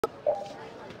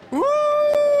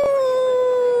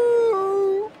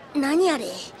何あれ、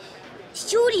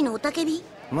勝利の雄たけび？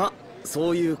ま、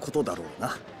そういうことだろう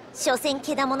な。所詮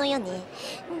けだものよね。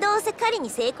どうせ狩りに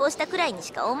成功したくらいに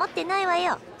しか思ってないわ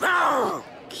よ。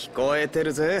聞こえて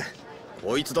るぜ。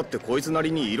こいつだってこいつな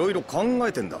りに色々考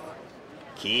えてんだ。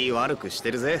気悪くし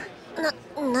てるぜ。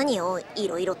何よ、い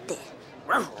ろいろって。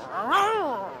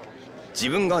自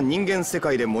分が人間世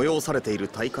界で催されている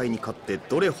大会に勝って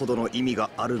どれほどの意味が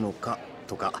あるのか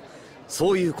とか、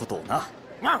そういうことをな。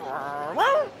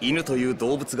犬という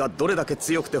動物がどれだけ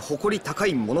強くて誇り高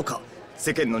いものか、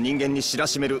世間の人間に知ら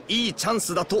しめるいいチャン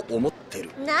スだと思って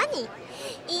る。何？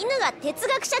犬が哲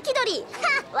学者気取り。は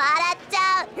っ、笑っち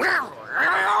ゃ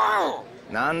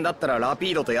う。なんだったらラピ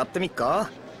ードとやってみっか。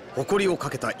誇りをか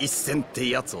けた一戦って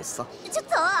やつをさ。ちょっ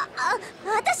と、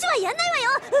私はやんないわ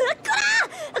よ。こ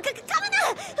ら、噛むな。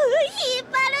引っ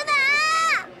張る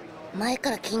な。前か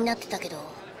ら気になってたけど、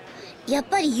やっ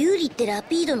ぱり有利ってラ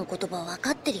ピードの言葉分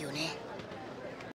かってるよね。